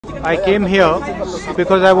I came here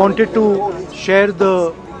because I wanted to share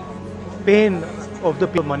the pain of the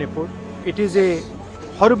people of Manipur. It is a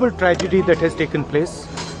horrible tragedy that has taken place,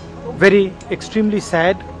 very extremely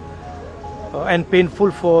sad and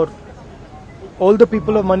painful for all the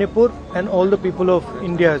people of Manipur and all the people of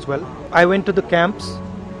India as well. I went to the camps,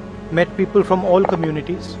 met people from all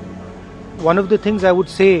communities. One of the things I would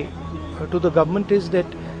say to the government is that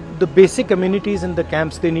the basic amenities in the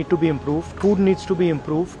camps, they need to be improved. Food needs to be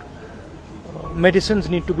improved. Medicines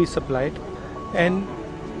need to be supplied. And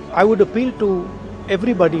I would appeal to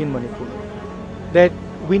everybody in Manipur that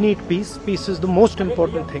we need peace. Peace is the most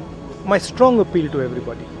important thing. My strong appeal to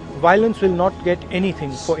everybody. Violence will not get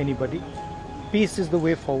anything for anybody. Peace is the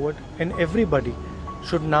way forward, and everybody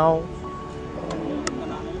should now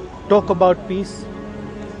talk about peace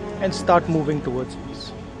and start moving towards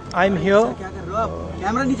peace. I'm here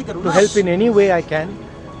to help in any way I can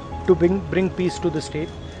to bring peace to the state.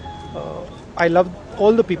 I love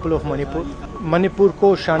all the people of Manipur. Manipur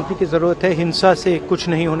को शांति की ज़रूरत है, हिंसा से कुछ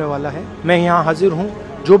नहीं होने वाला है. मैं यहाँ हाजिर हूँ,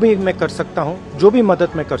 जो भी मैं कर सकता हूँ, जो भी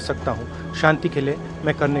मदद मैं कर सकता हूँ शांति के लिए,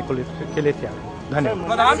 मैं करने के लिए तैयार हूँ. धन्यवाद.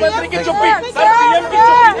 प्रधानमंत्री की चुप्पी, सर पीएम की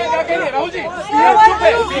चुप्पी पे क्या कहेंगे? राहुल जी,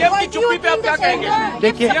 पीएम की चुप्पी पे आप क्या कहेंगे?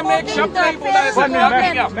 देखिए, पीएम ने एक शब्द नहीं बोला है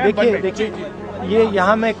सर. देखिए, ये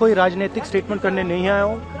यहाँ मैं कोई राजनीतिक स्टेटमेंट करने नहीं आया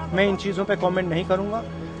हूँ. मैं इन चीज़ों पे कमेंट नहीं करूँगा.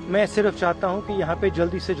 मैं सिर्फ चाहता हूँ कि यहाँ पे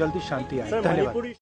जल्दी से जल्दी शांति आए. धन्यवाद.